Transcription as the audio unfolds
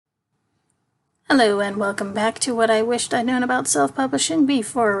Hello and welcome back to what I wished I'd known about self-publishing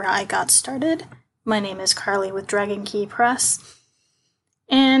before I got started. My name is Carly with Dragon Key Press,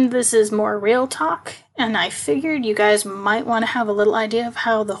 and this is more real talk, and I figured you guys might want to have a little idea of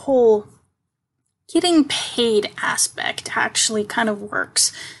how the whole getting paid aspect actually kind of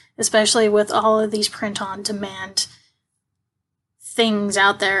works, especially with all of these print-on-demand things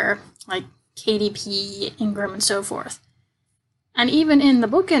out there, like KDP, Ingram, and so forth. And even in the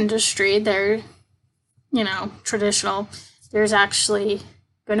book industry, they're, traditional, there's actually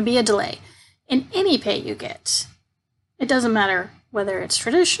going to be a delay in any pay you get. It doesn't matter whether it's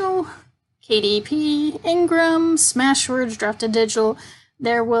traditional, KDP, Ingram, Smashwords, Drafted Digital,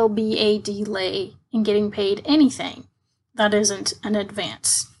 there will be a delay in getting paid anything that isn't an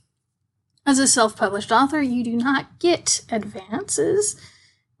advance. As a self-published author, you do not get advances,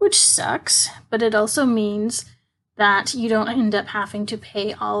 which sucks, but it also means that you don't end up having to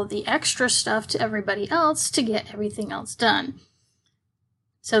pay all of the extra stuff to everybody else to get everything else done.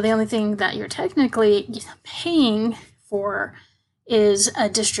 So the only thing that you're technically paying for is a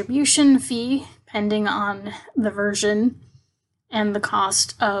distribution fee, depending on the version and the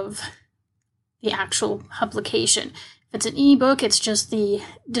cost of the actual publication. If it's an ebook, it's just the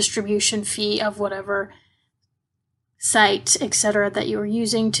distribution fee of whatever site, etc., that you're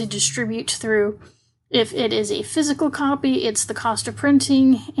using to distribute through. If it is a physical copy, it's the cost of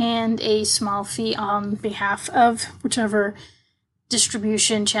printing and a small fee on behalf of whichever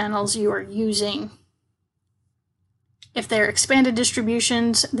distribution channels you are using. If they're expanded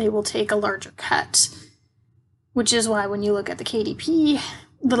distributions, they will take a larger cut, which is why when you look at the KDP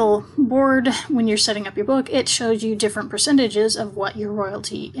little board when you're setting up your book, it shows you different percentages of what your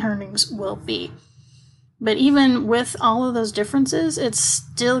royalty earnings will be. But even with all of those differences, it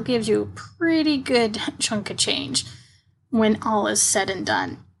still gives you a pretty good chunk of change when all is said and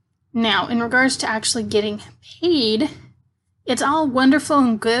done. Now, in regards to actually getting paid, it's all wonderful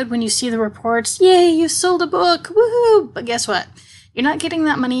and good when you see the reports, yay, you sold a book, woohoo! But guess what? You're not getting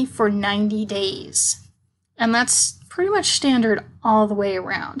that money for 90 days. And that's pretty much standard all the way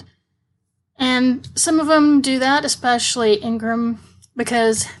around. And some of them do that, especially Ingram,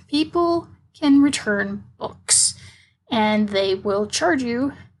 because people can return books, and they will charge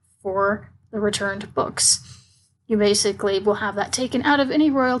you for the returned books. You basically will have that taken out of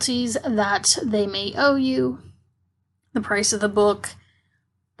any royalties that they may owe you, the price of the book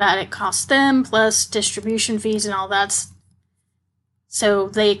that it costs them, plus distribution fees and all that. So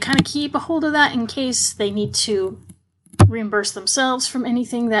they kind of keep a hold of that in case they need to reimburse themselves from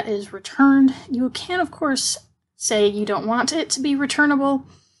anything that is returned. You can, of course, say you don't want it to be returnable,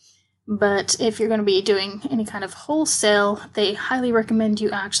 but if you're going to be doing any kind of wholesale, they highly recommend you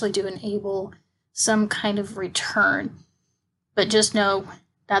actually do enable some kind of return. But just know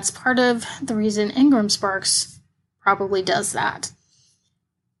that's part of the reason Ingram Sparks probably does that.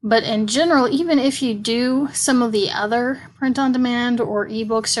 But in general, even if you do some of the other print-on-demand or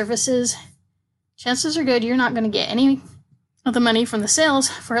ebook services, chances are good you're not going to get any of the money from the sales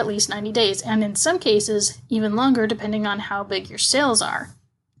for at least 90 days, and in some cases, even longer depending on how big your sales are.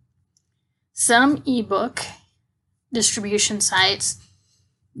 Some ebook distribution sites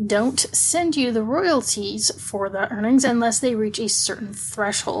don't send you the royalties for the earnings unless they reach a certain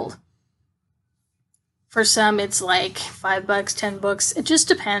threshold. For some, it's like $5, $10. It just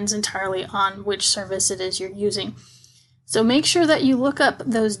depends entirely on which service it is you're using. So make sure that you look up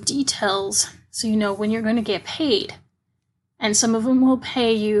those details so you know when you're going to get paid. And some of them will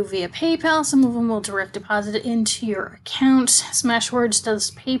pay you via PayPal, some of them will direct deposit it into your account. Smashwords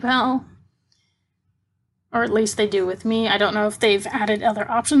does PayPal. Or at least they do with me. I don't know if they've added other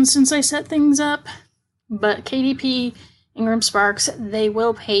options since I set things up. But KDP, Ingram Sparks, they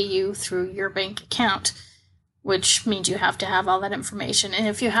will pay you through your bank account, which means you have to have all that information. And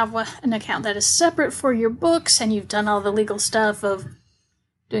if you have an account that is separate for your books and you've done all the legal stuff of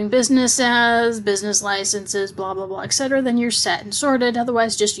doing business as, business licenses, blah, blah, blah, etc., then you're set and sorted.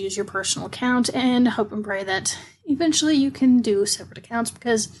 Otherwise, just use your personal account and hope and pray that eventually you can do separate accounts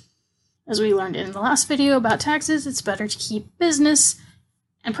because, as we learned in the last video about taxes, it's better to keep business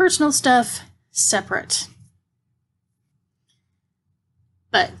and personal stuff separate.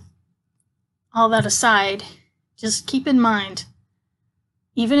 But all that aside, just keep in mind,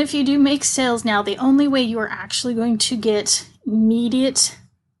 even if you do make sales now, the only way you are actually going to get immediate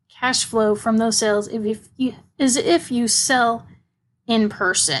cash flow from those sales is if you sell in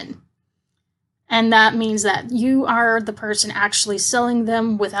person. And that means that you are the person actually selling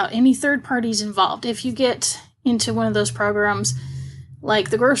them without any third parties involved. If you get into one of those programs, like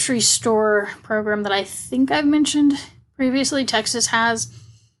the grocery store program that I think I've mentioned previously, Texas has,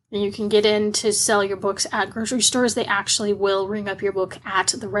 And you can get in to sell your books at grocery stores. They actually will ring up your book at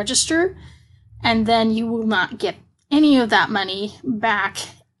the register, and then you will not get any of that money back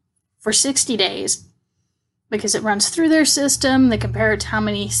for 60 days because it runs through their system. They compare it to how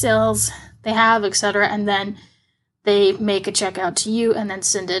many sales they have, etc., and then they make a check out to you and then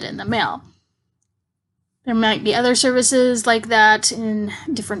send it in the mail. There might be other services like that in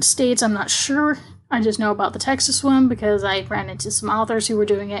different states. I'm not sure. I just know about the Texas one because I ran into some authors who were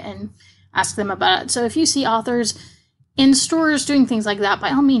doing it and asked them about it. So if you see authors in stores doing things like that,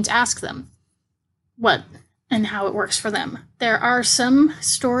 by all means ask them what and how it works for them. There are some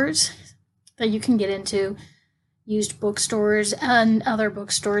stores that you can get into, used bookstores and other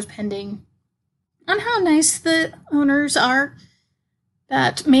bookstores, pending on how nice the owners are,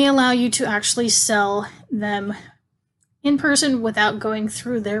 that may allow you to actually sell them in person without going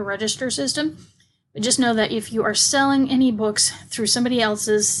through their register system. But just know that if you are selling any books through somebody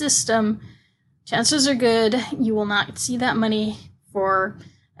else's system, chances are good you will not see that money for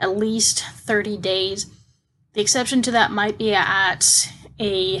at least 30 days. The exception to that might be at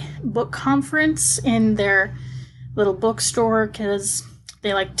a book conference in their little bookstore, because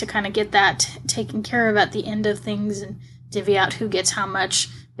they like to kind of get that taken care of at the end of things and divvy out who gets how much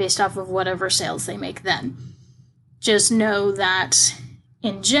based off of whatever sales they make then. Just know that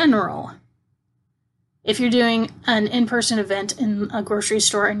in general, if you're doing an in-person event in a grocery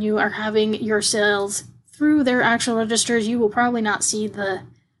store and you are having your sales through their actual registers, you will probably not see the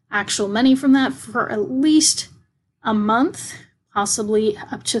actual money from that for at least a month, possibly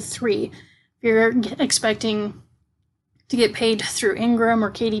up to 3. If you're expecting to get paid through Ingram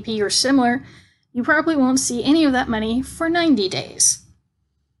or KDP or similar, you probably won't see any of that money for 90 days.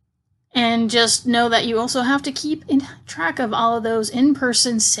 And just know that you also have to keep in track of all of those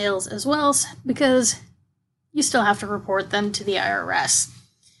in-person sales as well, because you still have to report them to the IRS,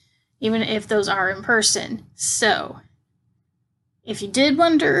 even if those are in person. So, if you did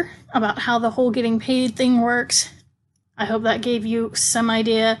wonder about how the whole getting paid thing works, I hope that gave you some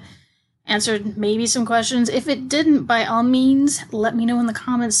idea, answered maybe some questions. If it didn't, by all means, let me know in the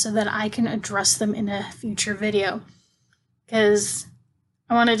comments so that I can address them in a future video. Because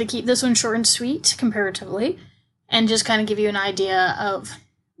I wanted to keep this one short and sweet, comparatively, and just kind of give you an idea of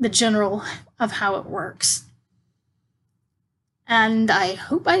the general of how it works. And I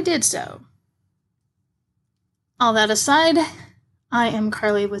hope I did so. All that aside, I am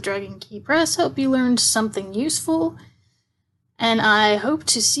Carly with Dragon Key Press. Hope you learned something useful, and I hope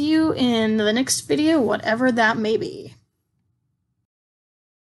to see you in the next video, whatever that may be.